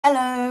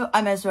Hello,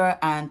 I'm Ezra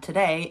and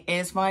today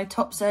is my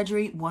top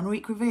surgery 1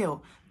 week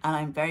reveal and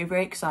I'm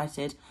very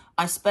excited.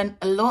 I spent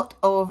a lot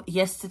of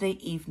yesterday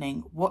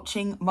evening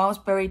watching Miles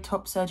Berry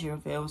top surgery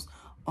reveals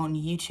on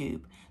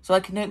YouTube so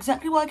I can know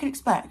exactly what I can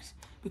expect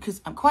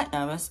because I'm quite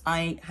nervous.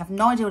 I have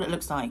no idea what it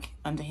looks like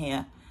under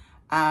here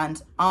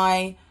and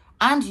I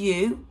and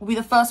you will be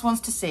the first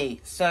ones to see,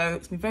 so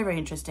it's gonna be very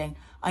interesting.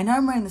 I know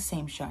I'm wearing the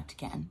same shirt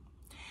again.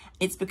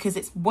 It's because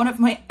it's one of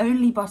my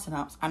only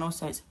button-ups and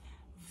also it's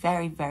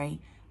very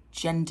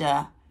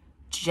gender.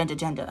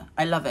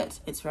 I love it.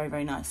 It's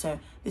very nice. So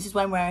this is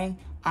what I'm wearing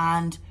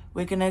and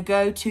we're gonna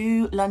go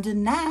to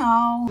London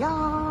now.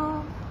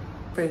 Yeah.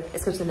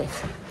 Let's go to the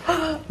lift.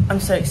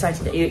 I'm so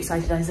excited. Are you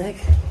excited, Isaac?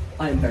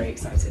 I'm very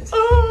excited.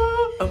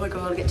 Oh my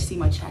god, I get to see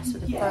my chest for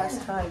the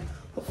first time.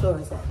 What floor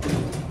is it?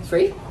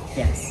 3?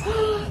 Yes.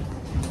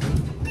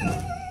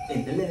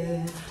 In the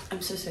lift. I'm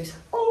so excited.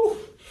 Oh,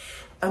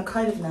 I'm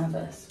kind of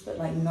nervous, but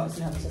like not as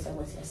nervous as I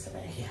was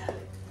yesterday. Yeah.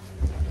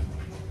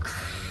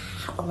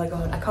 Oh my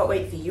god, I can't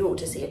wait for you all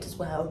to see it as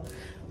well.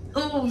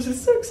 Oh, this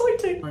is so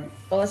exciting. Right.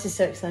 Oh, this is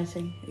so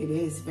exciting. It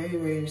is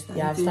very exciting.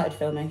 Yeah, I've started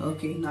filming.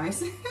 Okay,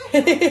 nice.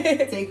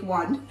 Take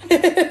 1.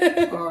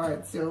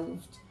 Alright, so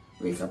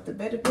raise up the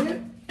bed a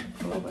bit.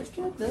 Oh my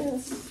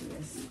goodness.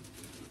 Yes.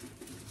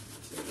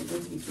 So we're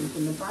going to be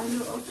taking the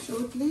binder off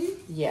shortly.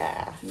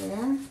 Yeah.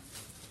 Yeah.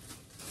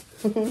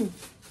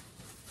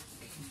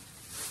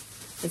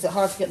 Is it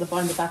hard to get the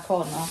binder back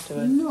on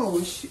afterwards?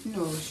 No,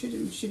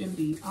 shouldn't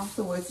be.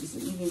 Afterwards, it's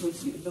even going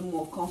to be a bit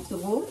more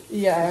comfortable.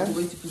 Yeah. I'm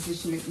going to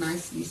position it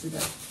nicely so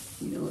that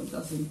it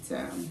doesn't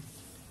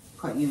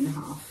cut you in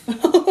half.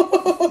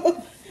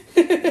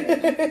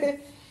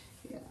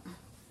 Yeah.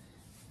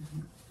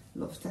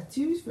 Love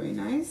tattoos, very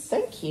nice.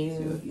 Thank you.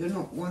 So you're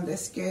not one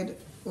that's scared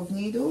of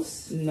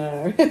needles?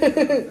 No.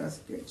 That's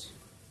good.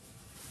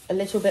 A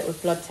little bit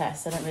with blood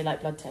tests. I don't really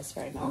like blood tests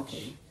very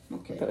much.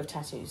 Okay. But with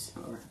tattoos.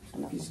 All right.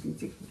 I'm just going to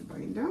take the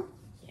binder.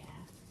 Yeah.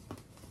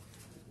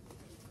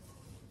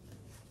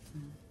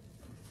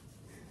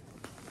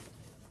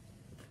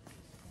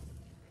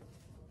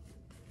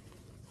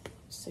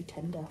 So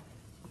tender.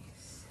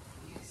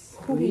 Yes.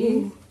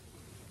 Ooh.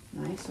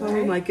 Nice. Oh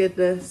right? my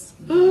goodness.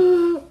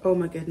 Oh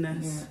my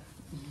goodness.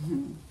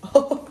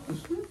 Yeah.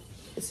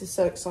 This is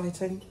so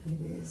exciting.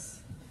 It is.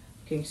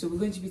 Okay, so we're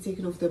going to be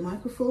taking off the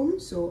microphone.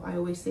 So I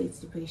always say to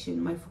the patient,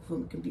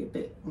 microphone can be a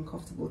bit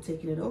uncomfortable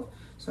taking it off.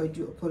 So I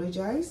do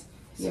apologize.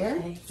 Yeah?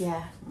 Okay,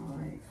 yeah. All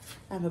right.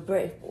 I'm a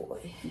brave boy.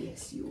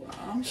 Yes, you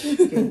are.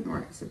 Okay, all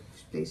right. So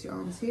place your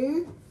arms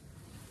here.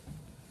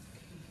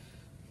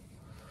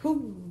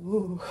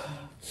 Ooh.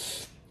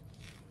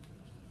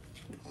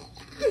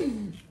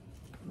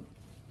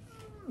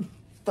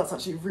 That's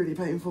actually really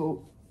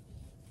painful.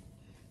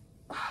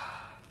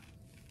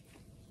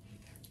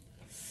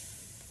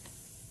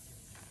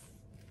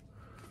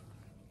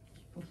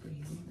 Keep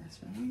breathing, that's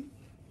right.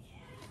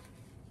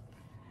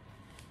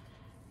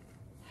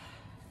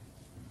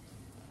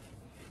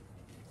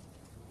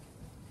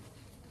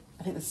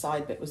 I think the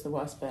side bit was the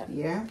worst bit.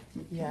 Yeah?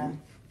 Yeah.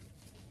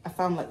 I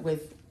found like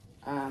with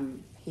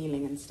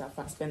healing and stuff,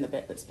 that's been the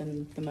bit that's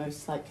been the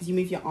most like, because you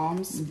move your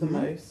arms the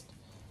most.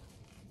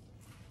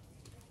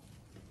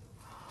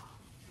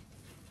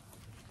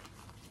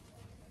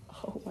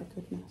 Oh my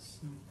goodness.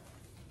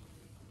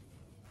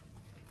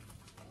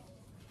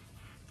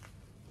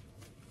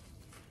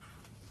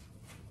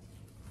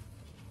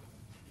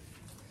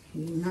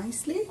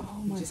 Nicely.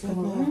 Oh my Just come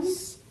around.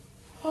 goodness.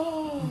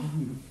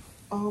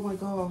 Oh my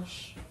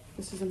gosh.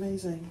 This is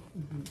amazing.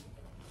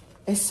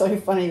 It's so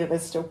funny that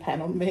there's still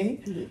pen on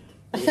me.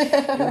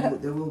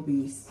 There will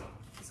be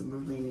some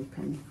remaining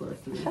pen for a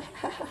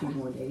few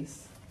more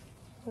days.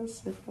 That's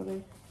so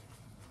funny.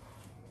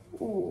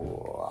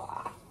 Ooh,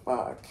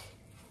 fuck.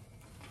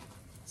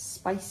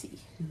 Spicy.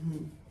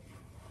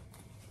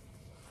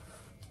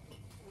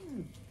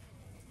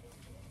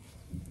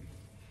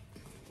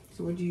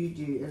 So what do you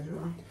do,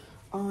 Ezra?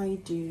 I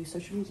do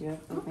social media.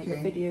 I make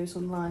Okay. videos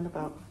online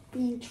about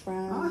being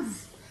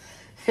trans.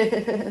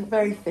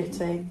 Very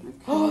fitting.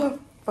 Oh,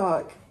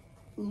 fuck.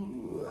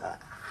 Ooh.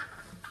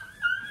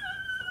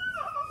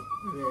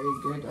 Very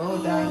good. All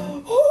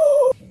done.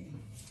 Okay.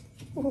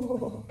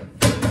 Oh,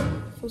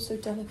 I feel so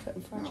delicate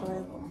and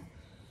fragile.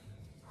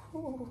 Oh.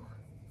 Oh.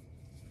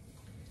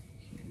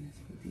 Okay, let's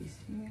put these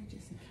here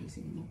just in case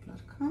any more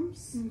blood comes.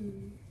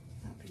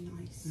 That'd be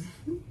nice.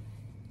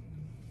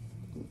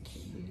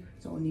 Okay.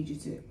 So I'll need you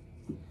to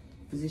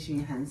position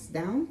your hands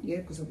down, yeah,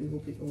 because I'll be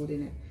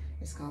holding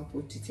a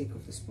scalpel to take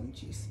off the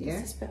sponges, yeah?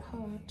 This is a bit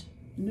hard.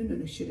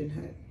 No, shouldn't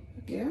hurt.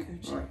 Yeah?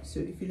 good. All right, so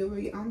if you lower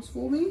your arms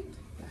for me,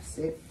 that's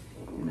it.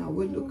 And I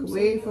would look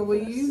away if I were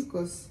you,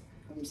 because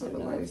I'm so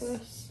otherwise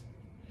nervous.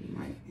 you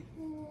might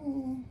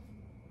Oh.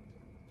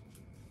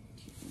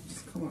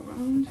 just come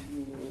around.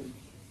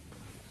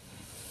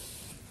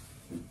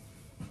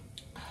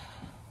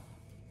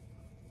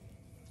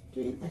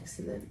 Doing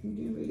excellent. You're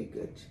doing really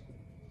good.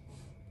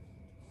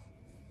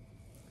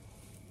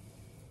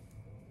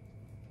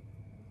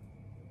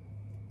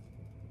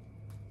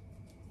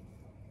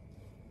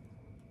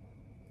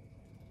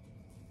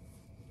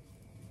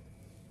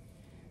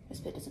 This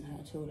bit doesn't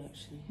hurt at all,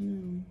 actually.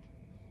 No.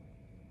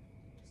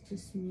 It's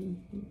just me.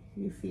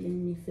 You're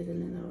feeling me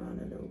fiddling around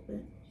a little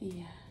bit.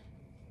 Yeah.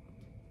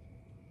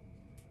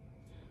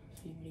 I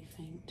feel really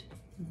faint.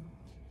 No.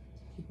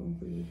 Keep on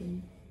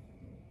breathing.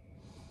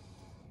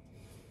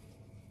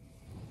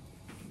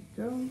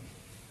 There you go.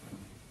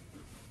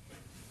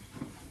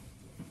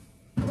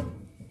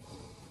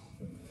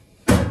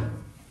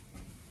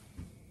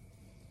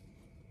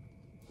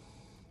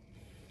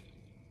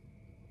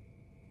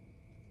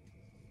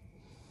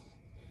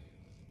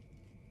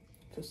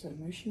 Feel so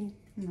emotional.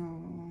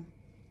 No.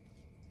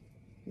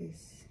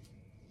 It's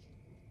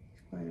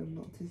quite a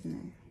lot, isn't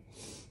it?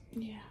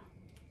 Yeah.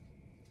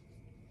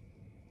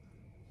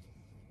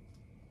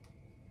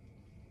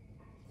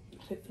 I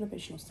don't feel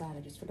emotional sad,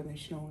 I just feel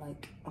emotional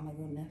like, oh my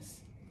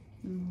goodness.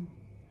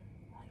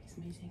 Like, it's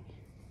amazing.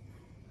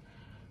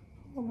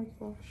 Oh my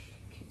gosh.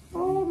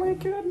 Oh my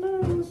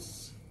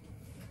goodness.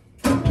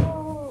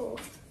 Oh.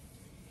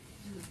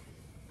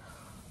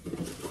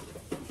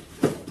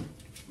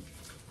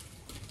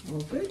 All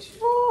good?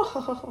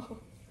 Oh.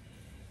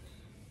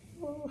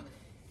 Oh. I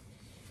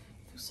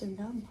feel so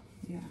numb.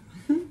 Yeah.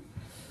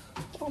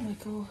 Oh my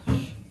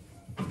gosh.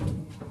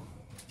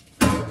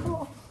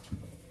 Oh.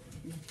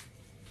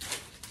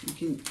 You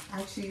can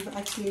actually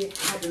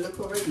had a look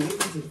already,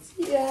 isn't it?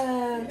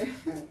 Yeah.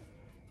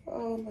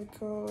 Oh my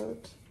god.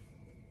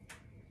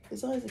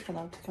 His eyes are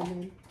allowed to come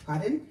in.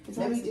 Pardon? His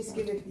Let eyes me are just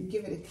allowed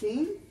give it a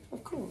clean,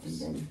 Of course.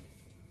 and then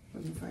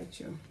we'll invite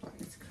your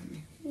partner to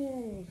come in. Yay.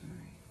 All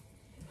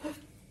right.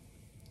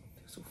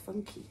 Feels all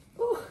funky.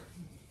 Oh,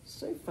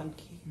 so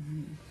funky.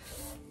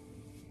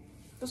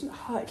 Doesn't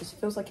hurt, it just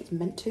feels like it's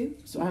meant to.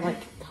 So I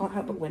like can't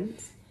help but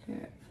wince.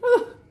 Yeah.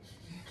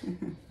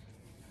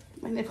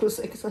 My nipples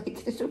look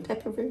like little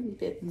pepperoni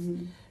bits.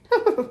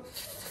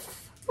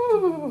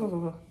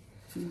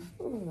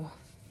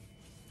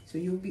 So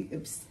you'll be a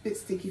bit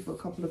sticky for a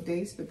couple of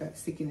days, but that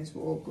stickiness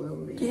will all go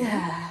away.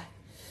 Yeah.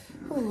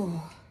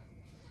 Oh.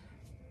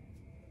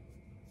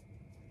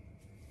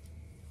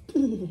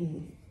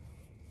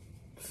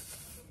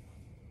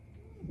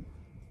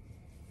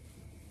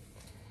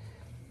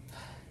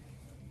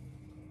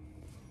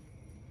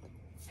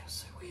 Feels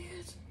so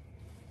weird.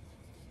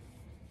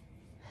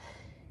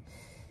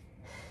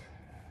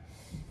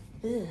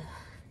 Ugh.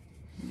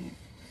 Yeah.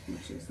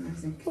 Make sure it's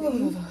nice and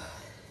clean.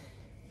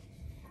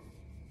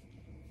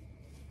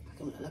 I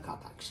want to look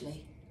up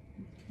actually.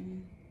 Okay. Do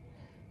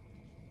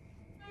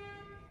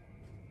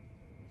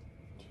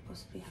you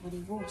possibly have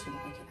any water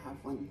that I can have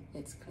when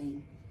it's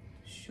clean?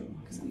 Sure.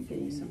 Because Let me I'm get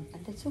you feeling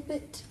some. a little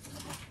bit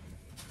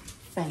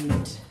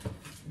faint.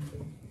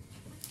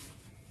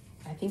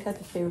 I think I have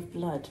a fear of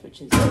blood,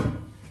 which is a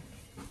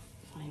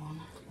funny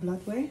one.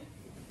 Blood where?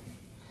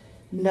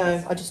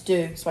 No, I just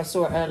do. So I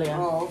saw it earlier.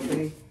 Oh,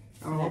 okay.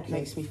 And Oh, it okay.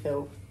 makes me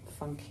feel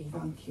funky.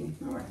 Funky.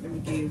 All right, let me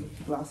give you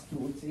a glass of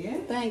water, yeah?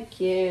 Thank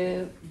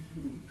you.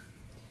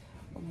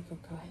 Oh my god,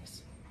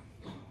 guys.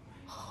 I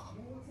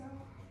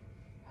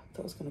thought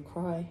I was going to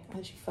cry. I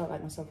actually felt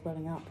like myself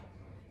welling up.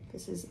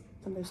 This is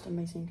the most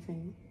amazing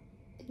thing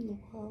in the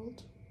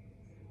world.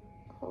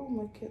 Oh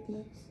my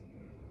goodness.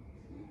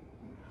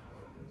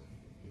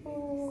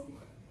 Oh.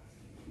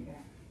 Yeah.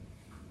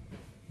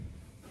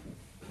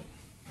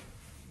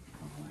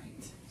 All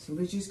right. So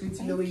we're just going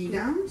to lower you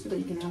down so that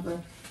you can have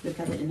a look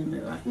at it in the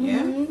mirror.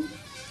 Yeah?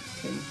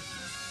 Okay.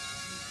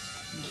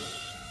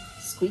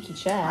 Squeaky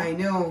chair. I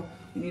know.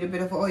 You need a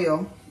bit of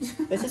oil.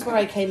 This is where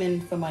I came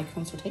in for my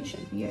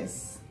consultation.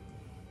 Yes.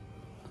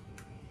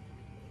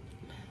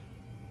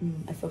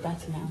 I feel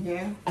better now.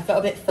 Yeah? I felt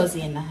a bit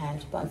fuzzy in the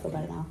head, but I feel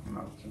better now.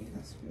 Okay,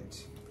 that's good.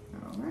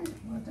 All right,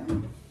 well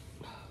done.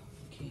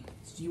 Okay,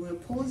 so do you want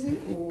to pause it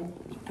or?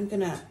 I'm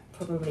gonna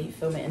probably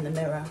film it in the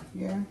mirror.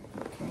 Yeah?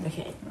 Okay.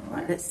 Okay, All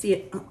right. let's see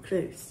it up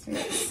close.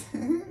 Yes.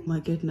 My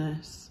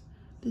goodness,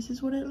 this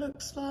is what it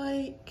looks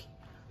like.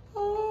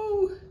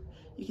 Oh,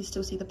 you can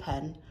still see the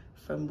pen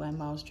from where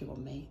Miles drew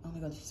on me. Oh my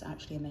god, this is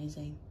actually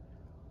amazing.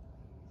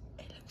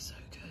 It looks so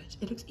good.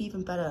 It looks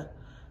even better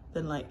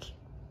than like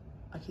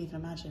I could even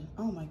imagine.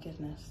 Oh my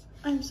goodness,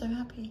 I'm so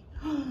happy.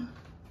 Ta-da!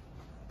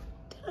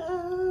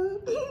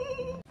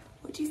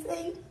 What do you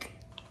think?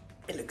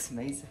 It looks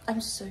amazing. I'm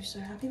so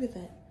happy with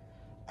it.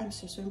 I'm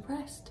so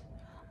impressed.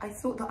 I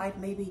thought that I'd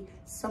maybe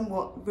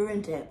somewhat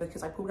ruined it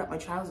because I pulled up my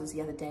trousers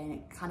the other day and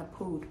it kind of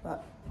pulled,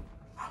 but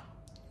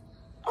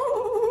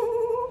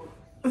oh,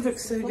 it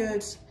looks so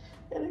good.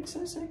 It looks so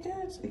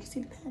good. You can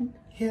see the pen.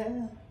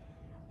 Yeah.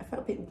 I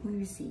felt a bit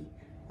woozy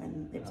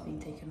when it was being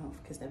taken off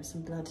because there was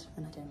some blood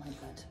and I don't like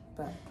blood,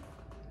 but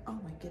oh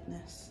my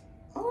goodness.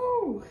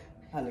 Oh,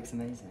 That looks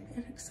amazing.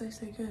 it looks so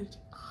good.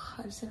 Oh,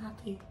 I'm so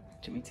happy.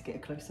 Do you want me to get a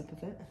close-up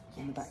of it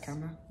on the back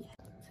camera? Yeah.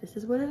 This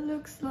is what it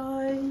looks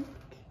like.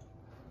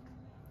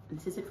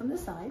 This is it from the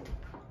side.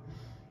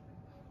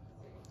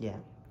 Yeah.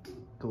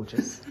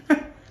 Gorgeous.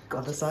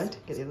 Other side.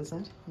 Get the other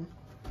side. Yeah.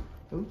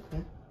 Oh,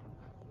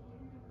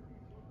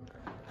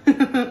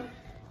 yeah.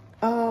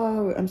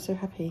 Oh, I'm so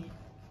happy.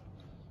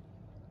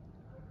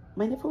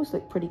 My nipples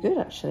look pretty good,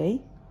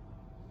 actually.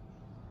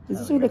 This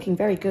is all looking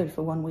very good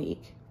for 1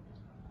 week.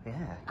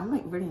 Yeah. I'm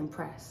like really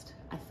impressed.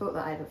 I thought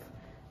that I'd have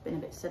been a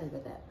bit silly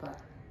with it, but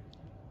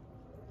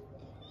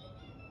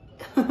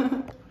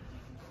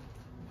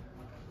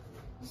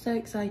So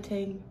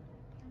exciting.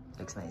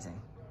 Looks amazing.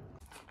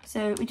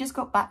 So we just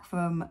got back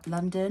from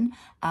London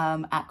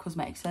at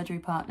Cosmetic Surgery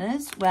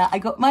Partners, where I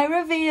got my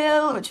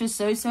reveal, which was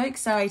so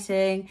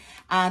exciting.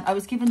 And I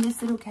was given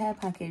this little care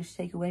package to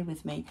take away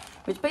with me,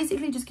 which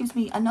basically just gives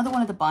me another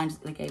one of the binders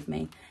that they gave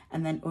me.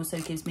 And then also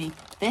gives me,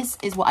 this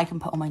is what I can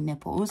put on my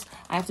nipples.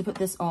 I have to put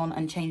this on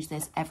and change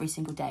this every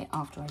single day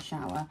after I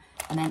shower.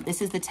 And then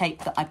this is the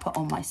tape that I put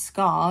on my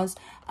scars.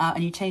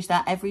 And you change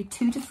that every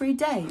 2 to 3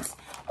 days.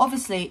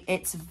 Obviously,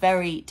 it's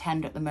very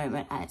tender at the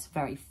moment and it's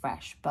very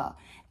fresh, but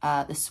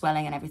the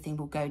swelling and everything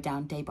will go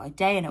down day by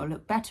day and it will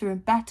look better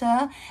and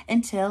better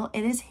until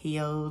it is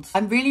healed.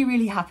 I'm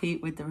really happy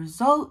with the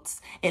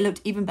results. It looked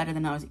even better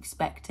than I was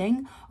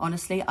expecting.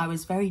 Honestly, I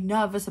was very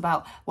nervous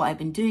about what I've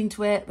been doing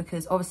to it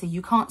because obviously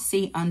you can't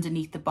see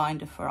underneath the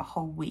binder for a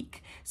whole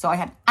week. So I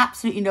had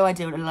absolutely no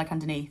idea what it looked like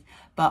underneath,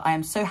 but I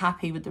am so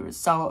happy with the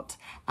result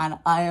and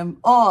I am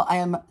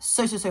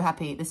so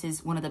happy. This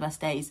is one of the best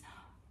days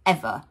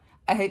ever.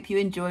 I hope you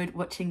enjoyed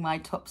watching my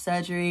top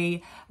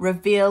surgery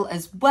reveal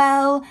as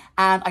well,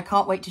 and I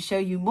can't wait to show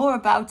you more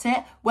about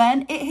it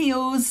when it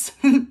heals.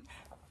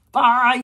 Bye!